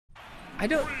I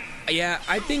don't. Yeah,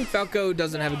 I think Falco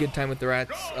doesn't have a good time with the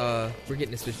rats. We're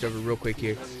getting it switched over real quick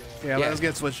here. Yeah, let's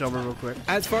get switched over real quick.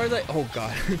 As far as oh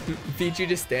god, Pichu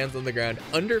just stands on the ground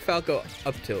under Falco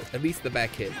up tilt, at least the back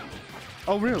hit.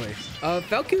 Oh really?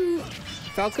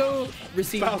 Falco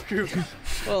received. Falco.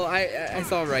 Well, I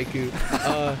saw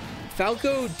Raikou.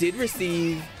 Falco did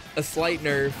receive a slight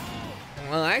nerf.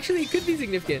 Well, actually, it could be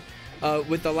significant.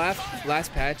 With the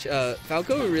last patch,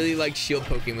 Falco really liked shield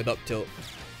poking with up tilt,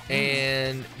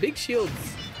 and big shields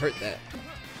hurt that.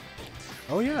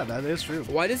 Oh yeah, that is true.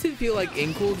 Why does it feel like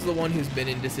InCoold's the one who's been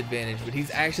in disadvantage, but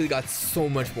he's actually got so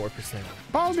much more percent?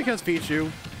 Probably because Pichu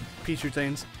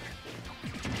things.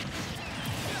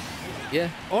 Yeah,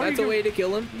 or that's a way to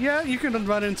kill him. Yeah, you can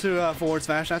run into forward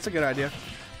smash. That's a good idea.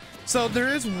 So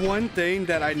there is one thing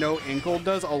that I know InCoold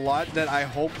does a lot that I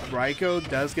hope Raikou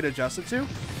does get adjusted to.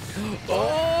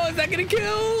 Oh, is that gonna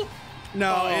kill?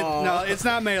 No, it's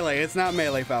not melee. It's not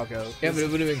melee, Falco. Yeah, but it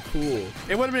would have been cool.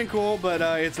 It would have been cool, but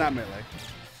it's not melee.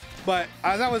 But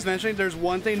as I was mentioning, there's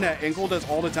one thing that InCoold does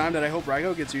all the time that I hope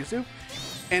Raikou gets used to.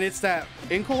 And it's that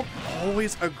InCoold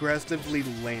always aggressively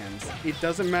lands. It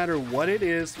doesn't matter what it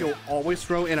is, he'll always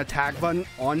throw an attack button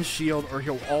on shield, or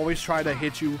he'll always try to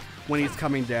hit you when he's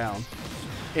coming down.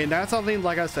 And that's something,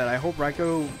 like I said, I hope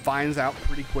Raikou finds out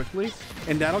pretty quickly,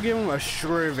 and that'll give him a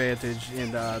sure advantage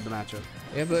in the matchup.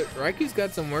 Yeah, but Raikou's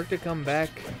got some work to come back.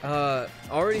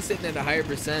 Already sitting at a higher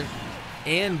percent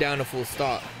and down to full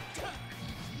stock.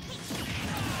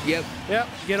 Yep,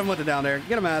 get him with it down there.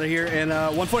 Get him out of here, and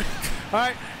 140. All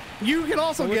right, you can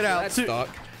also get out too.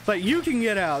 But you can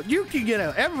get out. You can get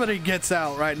out. Everybody gets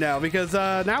out right now because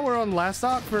now we're on last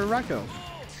stock for Raikou.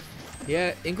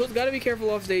 Yeah, InCoold's got to be careful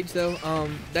off stage though.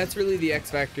 That's really the X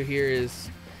factor here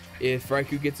is if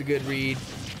Raikou gets a good read.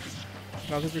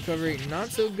 Falco's recovery not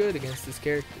so good against this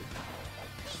character.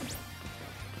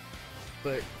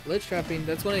 But ledge trapping,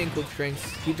 that's one of InCoold's strengths.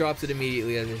 He drops it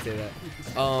immediately as I say that.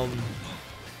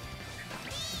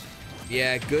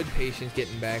 Yeah, good patience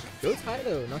getting back. Goes high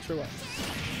though, not sure why.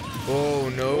 Oh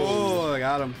no. Oh, I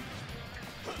got him.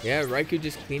 Yeah, Raikou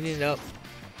just cleaning it up.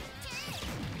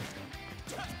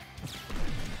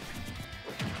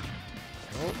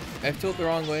 Oh, F tilt the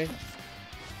wrong way.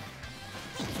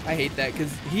 I hate that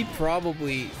because he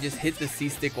probably just hit the C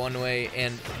stick one way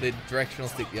and the directional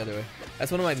stick the other way.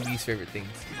 That's one of my least favorite things.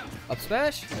 Up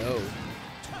smash? No.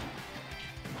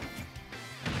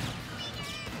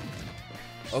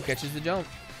 Oh, catches the jump.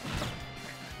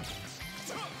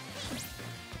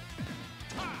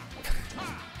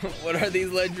 What are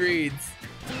these ledge reads?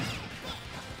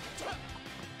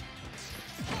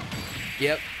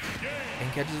 Yep.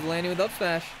 And catches the landing with up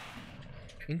smash.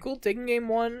 InCoold taking game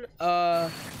one.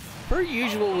 Per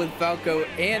usual with Falco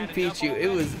and Pichu, it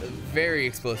was very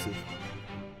explosive.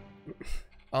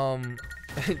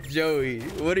 Joey,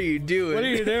 what are you doing? What are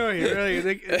you doing? Really?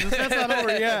 That's not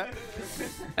over yet.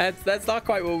 That's not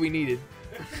quite what we needed.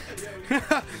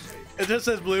 It just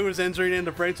says blue is entering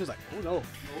into frame. So it's like, oh no.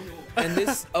 And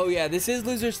this, oh yeah, this is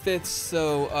losers fifth,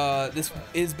 so this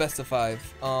is best of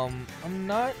 5. I'll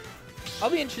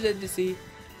be interested to see.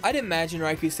 I'd imagine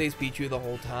Raikou stays Pichu the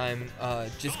whole time,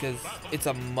 just because it's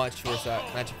a much worse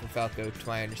matchup for Falco, to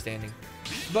my understanding.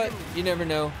 But you never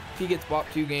know. If he gets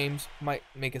bopped 2 games, might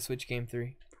make a switch game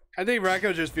 3. I think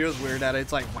Raikou just feels weird at it.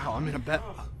 It's like, wow, I'm in a bet.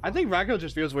 I think Raikou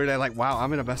just feels weird at like, wow,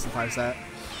 I'm in a best of 5 set.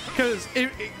 Because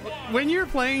when you're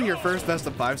playing your first best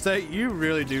of 5 set, you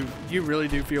really do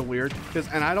feel weird.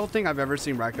 And I don't think I've ever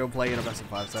seen Raikou play in a best of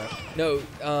 5 set. No,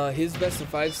 his best of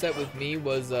 5 set with me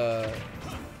was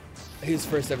his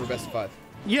first ever best of 5.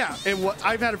 Yeah,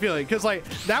 I've had a feeling because like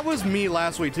that was me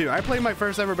last week too. I played my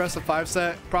first ever best of 5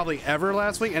 set probably ever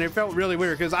last week, and it felt really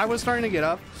weird because I was starting to get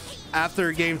up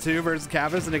after game 2 versus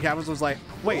Cavus, and the Cavus was like,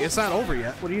 "Wait, it's not over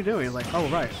yet. What are you doing?" He's like, "Oh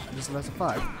right, just a best of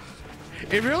 5."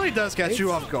 It really does catch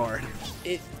you off guard.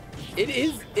 It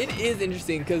is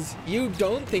interesting because you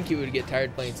don't think you would get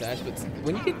tired playing Smash, but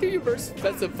when you get through your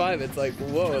best of 5, it's like,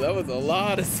 whoa, that was a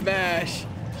lot of Smash.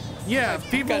 Yeah,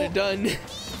 people got it done.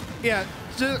 Yeah,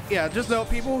 just know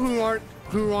people who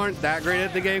aren't that great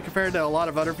at the game compared to a lot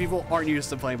of other people aren't used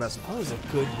to playing best of 5. That was a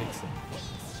good mix-up.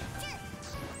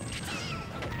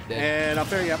 And up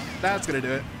there, yep, that's gonna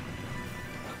do it.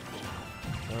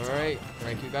 All right,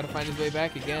 Raikou got to find his way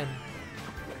back again.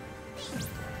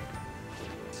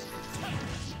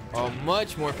 Oh,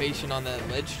 much more patient on that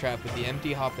ledge trap with the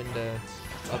empty hop into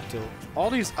up tilt. All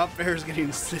these up airs getting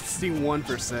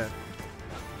 61%.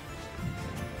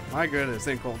 My goodness,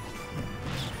 InCoold.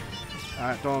 All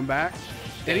right, throw him back.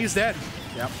 And he's dead.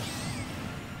 Yep.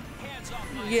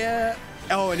 Yeah.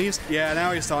 Oh, and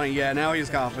now he's taunting. Yeah, now he's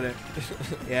confident.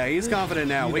 Yeah, he's confident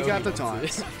now. We got the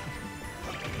taunts.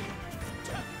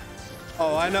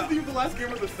 Oh, I know. The last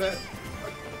game of the set.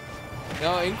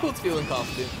 No, InCoold's feeling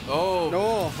confident. Oh.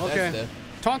 No, okay. That's death.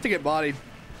 Taunt to get bodied.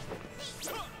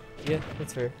 Yeah,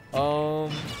 that's fair. Oh,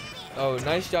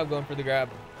 nice job going for the grab.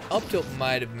 Up tilt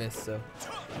might have missed, so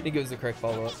I think it was the correct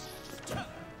follow-up.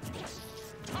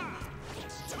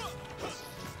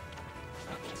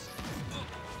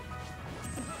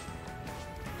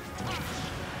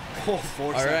 Oh,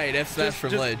 force All it. right, F smash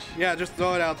from ledge. Yeah, just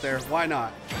throw it out there. Why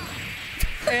not?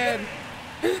 And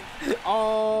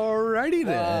alrighty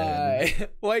then. Why?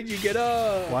 Why'd you get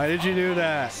up? Why did you do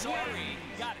that?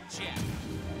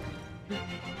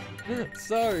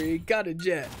 Sorry, got a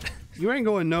jet. You ain't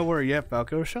going nowhere yet,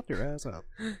 Falco. Shut your ass up.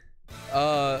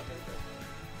 What?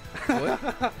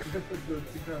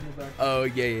 Oh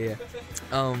yeah.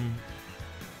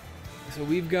 So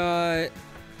we've got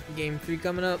game 3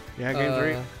 coming up. Yeah, game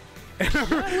 3. I'm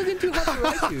not looking too hot for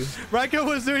Raikou. Raikou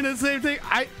was doing the same thing.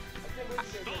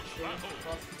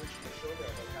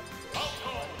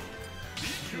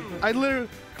 I literally.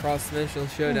 Cross-dimensional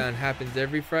showdown happens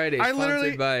every Friday.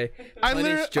 Sponsored by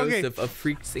Punish Joseph of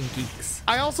Freaks and Geeks.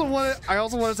 I also want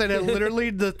to say that literally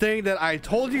the thing that I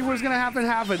told you was gonna happen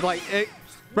happened. Like,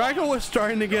 Raikou was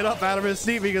starting to get up out of his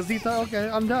seat because he thought, okay,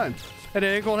 I'm done. And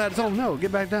then InCoold had to tell him, no,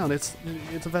 get back down. It's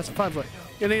a best of 5. Like,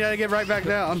 and he had to get right back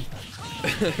down.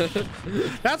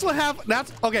 That's what happens.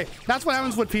 That's what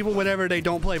happens with people whenever they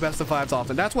don't play best of 5s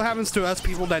often. That's what happens to us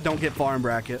people that don't get farm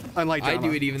bracket. Unlike Java. I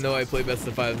do it even though I play best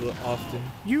of 5 often.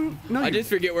 I just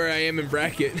forget where I am in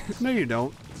bracket. No, you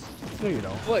don't. No, you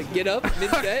don't. What? Get up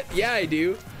mid set? Yeah, I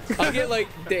do. I'll get like,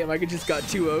 damn, I could just got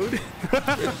 2-0'd.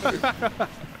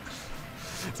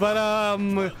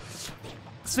 But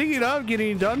speaking of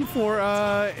getting done for,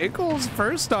 InCoold's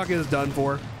first stock is done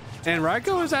for. And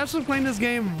Raikou is actually playing this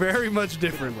game very much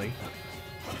differently.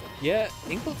 Yeah,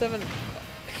 InCoold's having...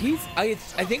 I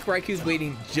think Raikou's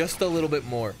waiting just a little bit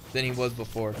more than he was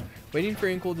before. Waiting for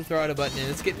InCoold to throw out a button and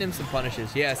it's getting him some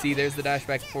punishes. Yeah, see, there's the dash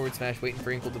back forward smash waiting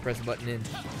for InCoold to press a button in.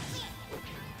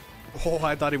 Oh,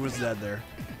 I thought he was dead there.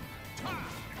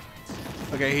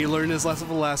 Okay, he learned his lesson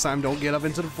from the last time. Don't get up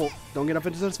into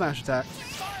the smash attack.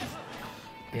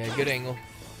 Yeah, good angle.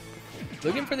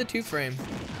 Looking for the 2-frame.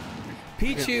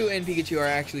 Pichu and Pikachu are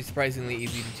actually surprisingly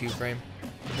easy to 2-frame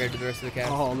compared to the rest of the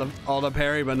cast. All the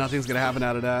parry, but nothing's gonna happen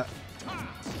out of that.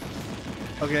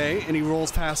 Okay, and he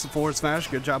rolls past the forward smash.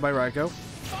 Good job by Raikou.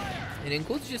 And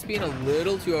InCoold's just being a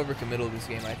little too overcommittal this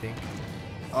game, I think.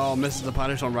 Oh, misses the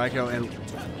punish on Raikou, and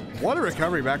what a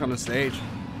recovery back on the stage.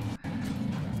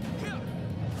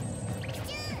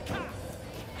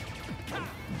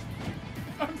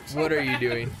 What are you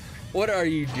doing? What are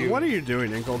you doing? What are you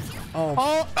doing, InCoold?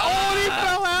 Oh, He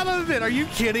fell out of it. Are you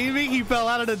kidding me? He fell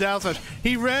out of the down smash.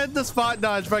 He read the spot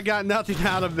dodge, but got nothing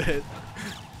out of it.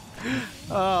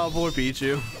 Oh, poor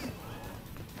Pichu.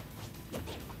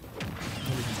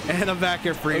 And a back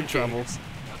air free troubles.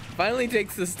 Finally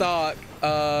takes the stock.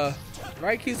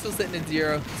 Raikou's still sitting at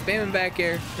 0. Spamming back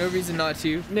air. No reason not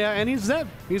to. Yeah, and he's dead.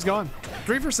 He's gone.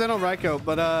 3% on Raikou,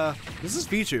 but this is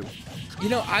Pichu. You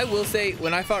know, I will say,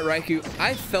 when I fought Raikou,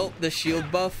 I felt the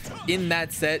shield buff in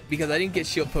that set because I didn't get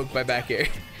shield poked by back air.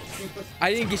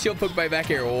 I didn't get shield poked by back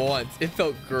air once. It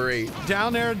felt great.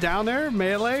 Down there,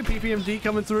 melee, PPMD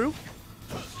coming through.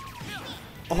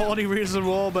 Only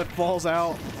reasonable, but falls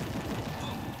out.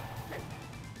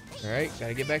 All right,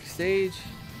 gotta get back to stage.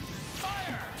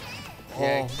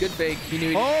 Yeah, good fake. He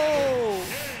knew.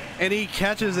 And he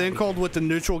catches InCoold with the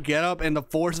neutral get up, and the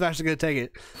forward smash is gonna take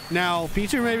it. Now,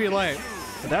 Pichu may be late,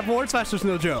 but that forward smash is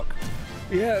no joke.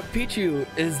 Yeah, Pichu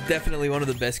is definitely one of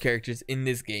the best characters in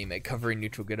this game at covering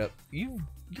neutral get up. You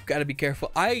gotta be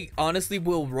careful. I honestly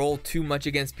will roll too much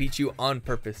against Pichu on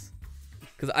purpose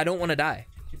because I don't want to die.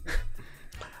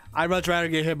 I'd much rather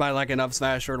get hit by like an up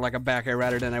smash or like a back air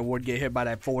rather than I would get hit by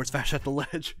that forward smash at the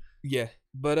ledge. Yeah,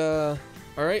 but all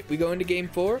right, we go into game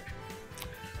 4.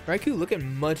 Raikou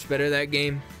looking much better that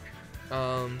game,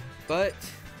 but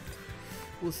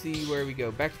we'll see where we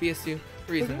go. Back to PS2,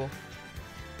 reasonable.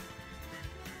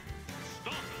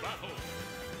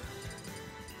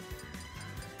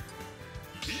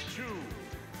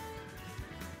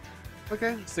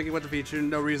 Okay, sticking with the Pichu,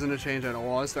 no reason to change at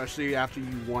all, especially after you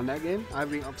won that game.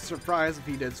 I'd be surprised if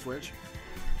he did switch.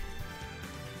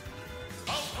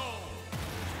 Okay.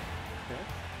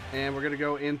 And we're gonna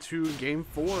go into game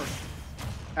 4.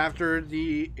 After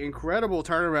the incredible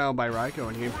turnaround by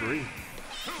Raikou in game 3.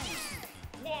 2,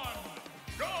 1,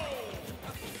 go!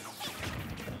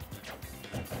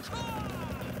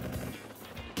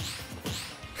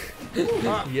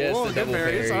 Yes, whoa, a good double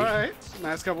parries. parry. All right,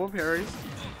 nice couple of parries.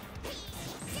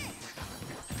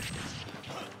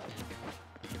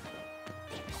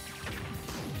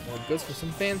 goes for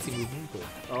some fancy move input.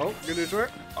 Oh, good news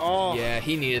work. Oh. Yeah,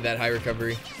 he needed that high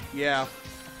recovery. Yeah.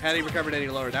 Had he recovered any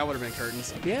lower, that would have been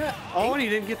curtains. Yeah. Oh, and he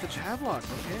didn't get the jab lock.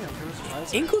 Okay, I'm kind of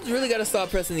surprised. InCoold's really got to stop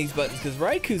pressing these buttons because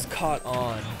Raikou's caught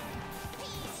on.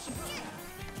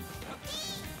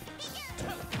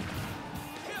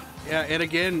 Yeah, and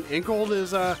again, InCoold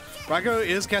is, Raikou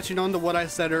is catching on to what I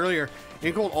said earlier.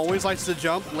 InCoold always likes to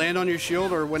jump, land on your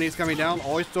shield, or when he's coming down,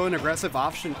 always throw an aggressive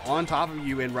option on top of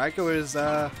you, and Raikou is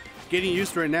getting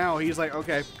used to it now. He's like,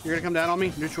 okay, you're gonna come down on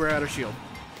me, neutral air out of shield.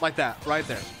 Like that, right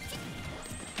there.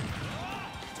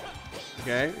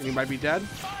 Okay, and he might be dead.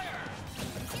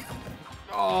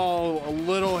 Oh, a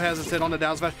little hesitant on the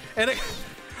down smash. And it,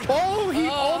 oh, he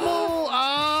almost,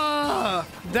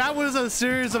 that was a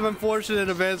series of unfortunate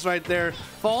events right there.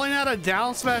 Falling out of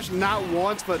down smash not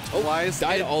once, but twice.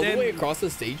 Died all the way across the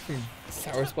stage from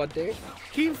sour spot there.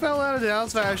 He fell out of down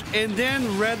smash and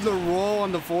then read the roll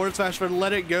on the forward smash, but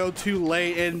let it go too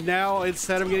late. And now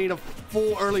instead of getting a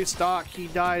full early stock, he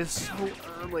dies so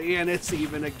early, and it's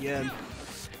even again.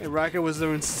 And Raikou was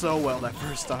doing so well that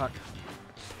first stock.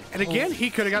 And again, he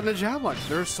could have gotten the jab lock.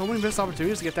 There are so many missed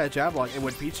opportunities to get that jab lock. And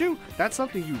with Pichu, that's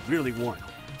something you really want.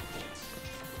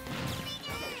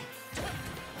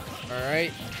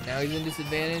 Alright, now he's in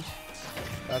disadvantage.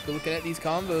 Falco looking at these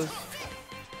combos.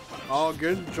 Oh,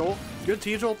 good jolt. Good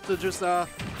T-jolt to just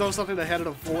throw something ahead of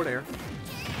the forward air.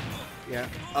 Yeah,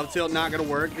 up tilt not going to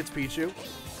work. It's Pichu.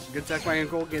 Good tech by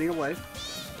InCoold, getting away.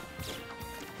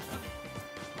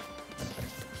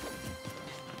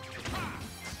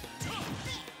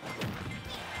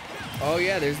 Oh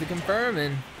yeah, there's the confirm,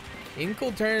 and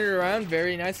InCoold turned it around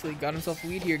very nicely. Got himself a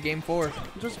lead here, game 4.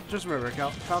 Just remember,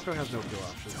 Falco has no kill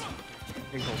options.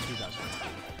 InCoold 2000.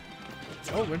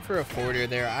 Oh, went for a forward air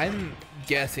there. I'm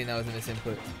guessing that was a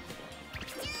misinput.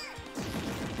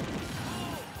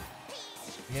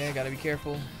 Yeah, gotta be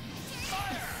careful.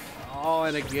 Oh,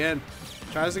 and again,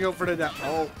 tries to go for the down.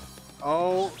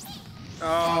 Oh,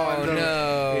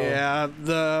 no. Yeah,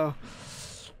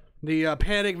 the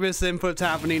panic misinputs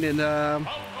happening, and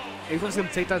InCoold's gonna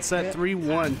take that set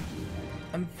 3-1.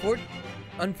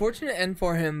 Unfortunate end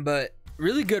for him, but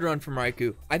really good run from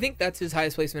Raikou. I think that's his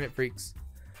highest placement at Freaks.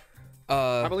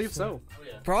 I believe so.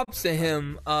 Props to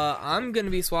him. I'm gonna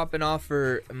be swapping off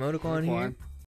for Emoticon here.